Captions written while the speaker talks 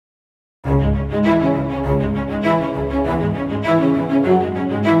Hey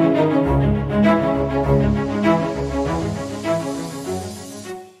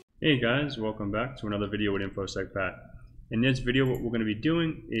guys, welcome back to another video with Infosec Pat. In this video, what we're going to be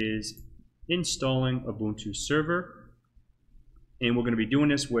doing is installing Ubuntu Server, and we're going to be doing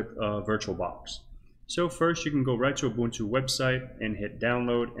this with VirtualBox. So first, you can go right to Ubuntu website and hit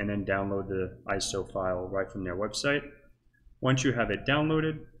download, and then download the ISO file right from their website. Once you have it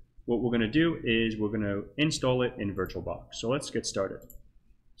downloaded, what we're going to do is we're going to install it in VirtualBox. So let's get started.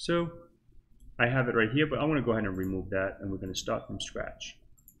 So I have it right here, but I want to go ahead and remove that, and we're going to start from scratch.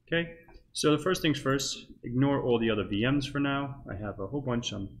 Okay, so the first things first, ignore all the other VMs for now. I have a whole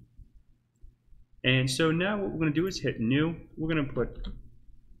bunch of them. And so now what we're going to do is hit new. We're going to put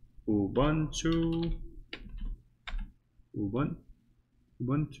Ubuntu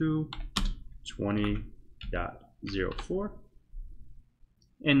 20.04.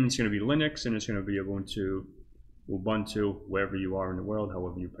 And it's going to be Linux, and it's going to be Ubuntu, wherever you are in the world,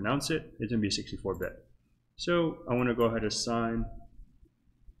 however you pronounce it. It's going to be 64-bit. So I want to go ahead and assign.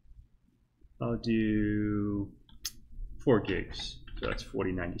 I'll do 4 gigs, so that's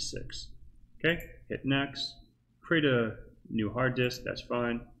 4096. Okay, hit next, create a new hard disk, that's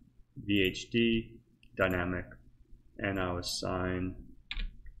fine, VHD, dynamic, and I'll assign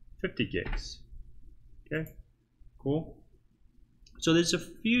 50 gigs. Okay, cool. So there's a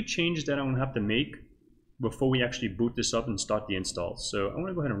few changes that I'm going to have to make before we actually boot this up and start the install. So I want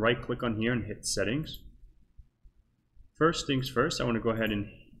to go ahead and right click on here and hit settings. First things first, I want to go ahead and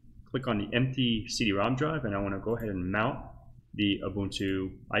click on the empty CD-ROM drive, and I want to go ahead and mount the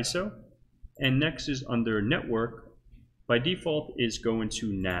Ubuntu ISO. And next is under network, by default is going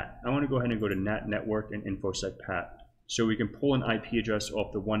to NAT. I want to go ahead and go to NAT network and Infosec PAT, so we can pull an IP address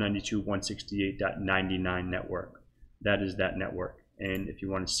off the 192.168.99 network. That is that network. And if you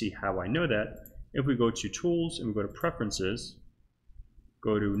want to see how I know that, if we go to tools and we go to preferences,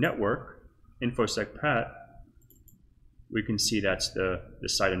 go to network, Infosec PAT, we can see that's the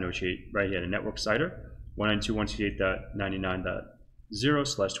CIDR node right here, the network CIDR,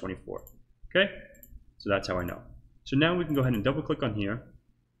 192.168.99.0/24. Okay, so that's how I know. So now we can go ahead and double click on here,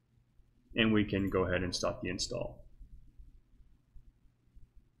 and we can go ahead and start the install.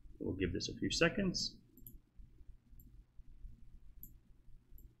 We'll give this a few seconds.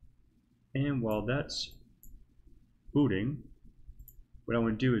 And while that's booting, what I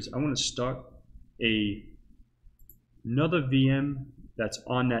want to do is I want to start another VM that's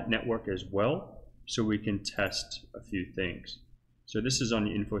on that network as well, so we can test a few things. So this is on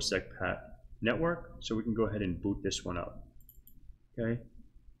the Infosec PAT network, so we can go ahead and boot this one up. Okay,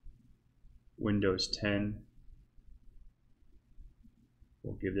 Windows 10.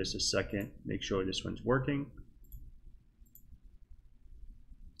 We'll give this a second, make sure this one's working.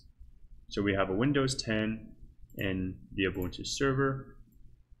 So we have a Windows 10 and the Ubuntu server.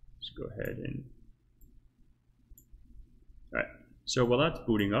 Let's go ahead and so while that's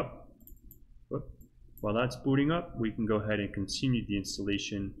booting up, we can go ahead and continue the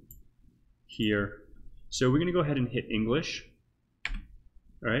installation here. So we're going to go ahead and hit English.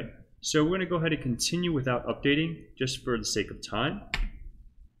 All right. So we're going to go ahead and continue without updating, just for the sake of time.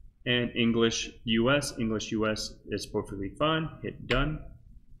 And English US is perfectly fine. Hit done.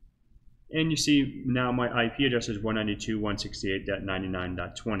 And you see now my IP address is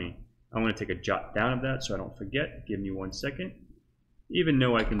 192.168.99.20. I want to take a jot down of that so I don't forget. Give me 1 second. Even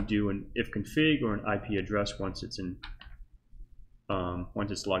though I can do an if config or an IP address once it's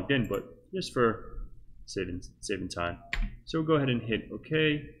logged in, but just for saving time. So we'll go ahead and hit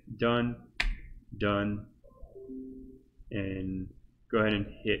OK, done, and go ahead and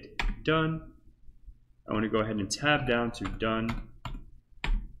hit done. I want to go ahead and tab down to done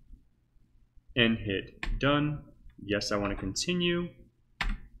and hit done. Yes, I want to continue.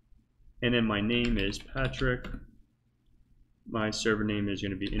 And then my name is Patrick. My server name is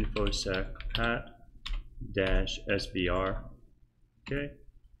going to be Infosec Pat-SVR. Okay,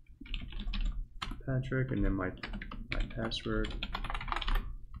 Patrick, and then my password.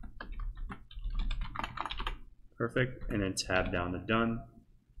 Perfect, and then tab down to done.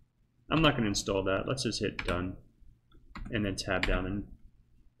 I'm not going to install that. Let's just hit done, and then tab down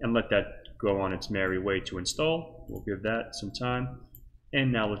and let that go on its merry way to install. We'll give that some time.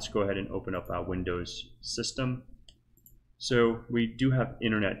 And now let's go ahead and open up our Windows system. So we do have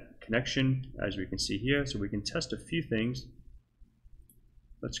internet connection, as we can see here, so we can test a few things.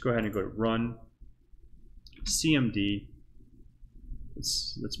 Let's go ahead and go to run CMD.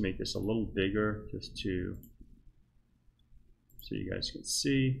 Let's make this a little bigger just to so you guys can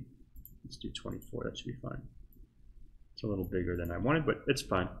see. Let's do 24, that should be fine. It's a little bigger than I wanted, but it's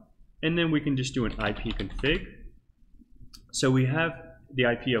fine. and then we can just do an IP config. So we have the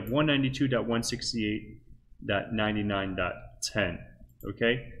IP of 192.168.99.10.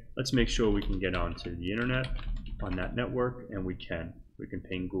 Okay, let's make sure we can get onto the internet on that network, and we can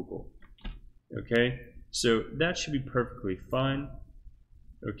ping Google. Okay, so that should be perfectly fine.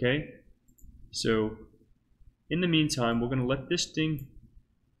 Okay, so in the meantime, we're going to let this thing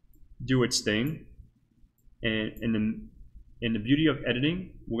do its thing, and in the beauty of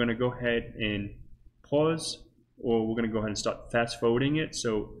editing, we're going to go ahead and pause, or we're going to go ahead and start fast forwarding it.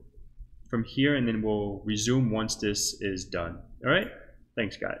 So from here, and then we'll resume once this is done. All right,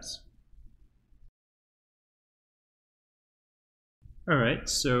 thanks guys. All right,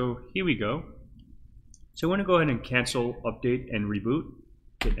 so here we go. So I want to go ahead and cancel update and reboot.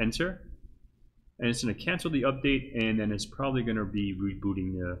 Hit enter, and it's going to cancel the update, and then it's probably going to be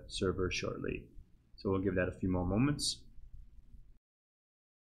rebooting the server shortly. So we'll give that a few more moments.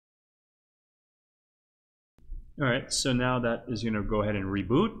 All right, so now that is going to go ahead and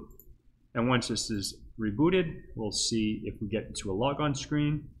reboot, and once this is rebooted, we'll see if we get into a logon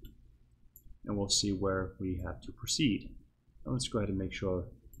screen, and we'll see where we have to proceed. Now let's go ahead and make sure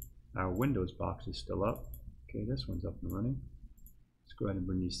our Windows box is still up. Okay, this one's up and running. Let's go ahead and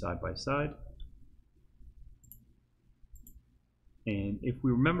bring these side by side. And if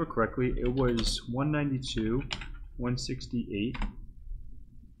we remember correctly, it was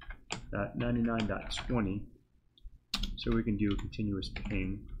 192.168.99.20. So we can do a continuous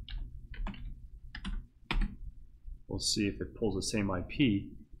ping. We'll see if it pulls the same IP.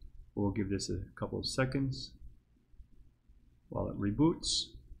 We'll give this a couple of seconds while it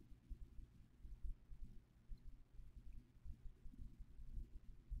reboots.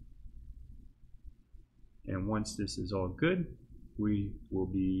 And once this is all good, we will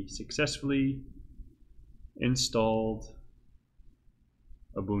be successfully installed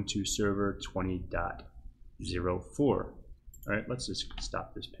Ubuntu Server 20.04. All right, let's just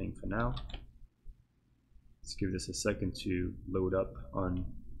stop this ping for now. Let's give this a second to load up on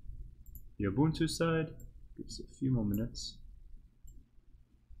the Ubuntu side. Give us a few more minutes.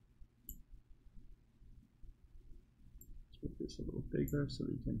 Let's make this a little bigger so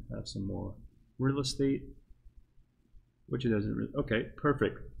we can have some more real estate, which it doesn't really. Okay,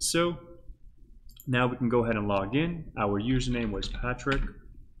 perfect. So now we can go ahead and log in. Our username was Patrick,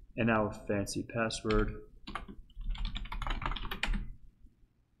 and our fancy password.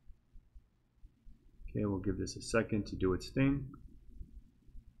 Okay, we'll give this a second to do its thing,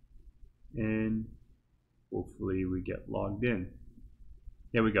 and hopefully we get logged in.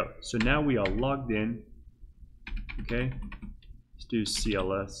 There we go. So now we are logged in. Okay, let's do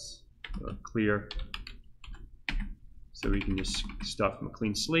CLS. Clear, so we can just start from a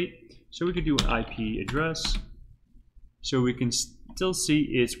clean slate. So we could do an IP address, so we can still see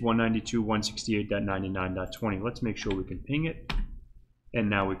it's 192.168.99.20. Let's make sure we can ping it, and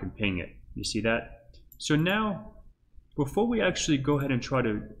now we can ping it. You see that? So now, before we actually go ahead and try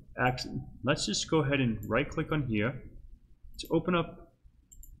to let's just go ahead and right click on here to open up.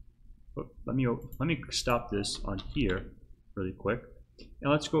 Let me stop this on here really quick.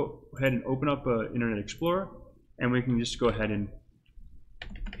 And let's go ahead and open up Internet Explorer, and we can just go ahead and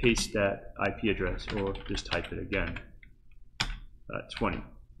paste that IP address, or just type it again, 20.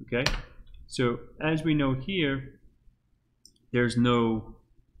 Okay, so as we know here, there's no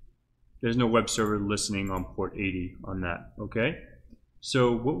web server listening on port 80 on that. Okay,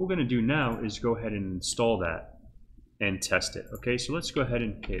 so what we're going to do now is go ahead and install that and test it. Okay, so let's go ahead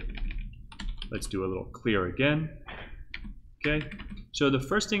and let's do a little clear again. Okay, so the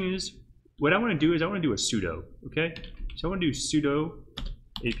first thing is, what I want to do is I want to do a sudo. Okay, so I want to do sudo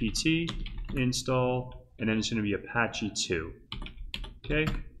apt install, and then it's going to be Apache 2. Okay,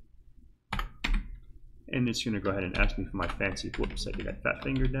 and it's going to go ahead and ask me for my fancy. Whoops, I think I fat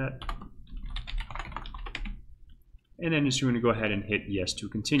fingered that. And then it's going to go ahead and hit yes to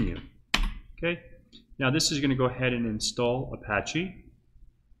continue. Okay, now this is going to go ahead and install Apache,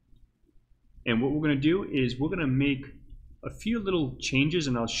 and what we're going to do is we're going to make a few little changes,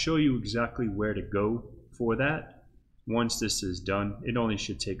 and I'll show you exactly where to go for that once this is done. It only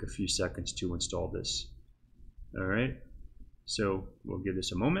should take a few seconds to install this. All right, so we'll give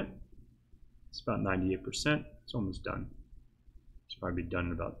this a moment. It's about 98%. It's almost done. It's probably done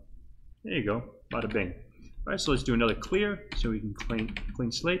in about, there you go, bada bing. All right, so let's do another clear so we can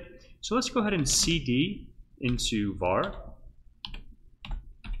clean slate. So let's go ahead and cd into var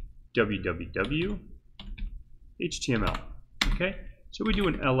www HTML. Okay, so we do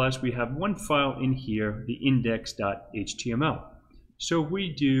an ls. We have one file in here, the index.html. So if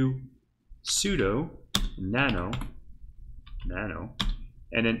we do sudo nano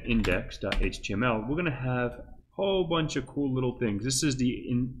and then index.html, we're going to have a whole bunch of cool little things. This is the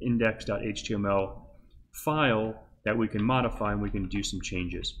index.html file that we can modify and we can do some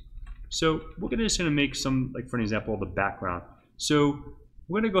changes. So we're just going to make some, like for an example, the background. So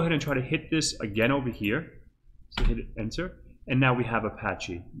we're going to go ahead and try to hit this again over here. So hit enter, and now we have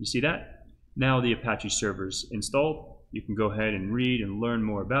Apache. You see that? Now the Apache server's installed. You can go ahead and read and learn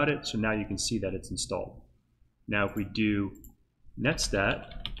more about it. So now you can see that it's installed. Now if we do netstat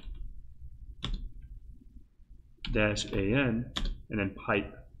 -an and then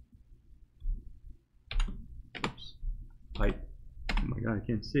pipe. Oops. Pipe. Oh my god, I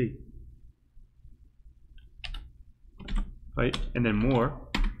can't see. Pipe and then more.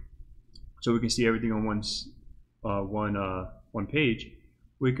 So we can see everything on one page.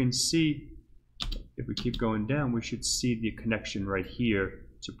 We can see, if we keep going down, we should see the connection right here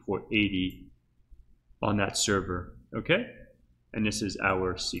to port 80 on that server. Okay? And this is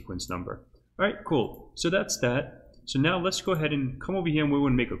our sequence number. All right, cool. So that's that. So now let's go ahead and come over here, and we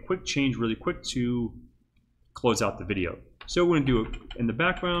want to make a quick change really quick to close out the video. So we're going to do it in the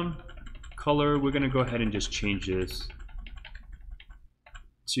background color. We're going to go ahead and just change this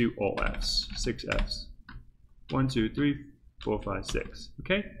to all Fs, 6 Fs. 1, 2, 3, 4, 5, 6.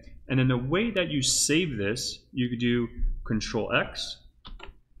 Okay? And then the way that you save this, you could do Control X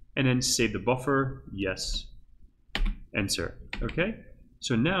and then save the buffer. Yes. Enter. Okay?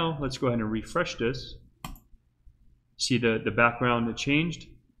 So now let's go ahead and refresh this. See the background changed?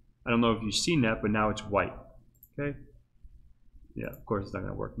 I don't know if you've seen that, but now it's white. Okay? Yeah, of course it's not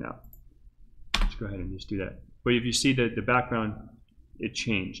going to work now. Let's go ahead and just do that. But if you see the background, it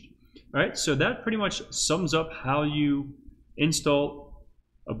changed. All right, so that pretty much sums up how you install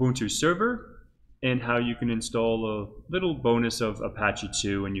Ubuntu Server and how you can install a little bonus of Apache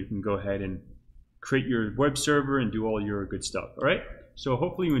 2, and you can go ahead and create your web server and do all your good stuff. All right, so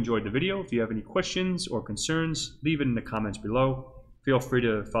hopefully you enjoyed the video. If you have any questions or concerns, leave it in the comments below. Feel free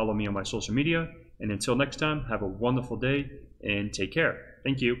to follow me on my social media. And until next time, have a wonderful day and take care.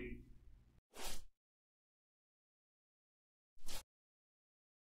 Thank you.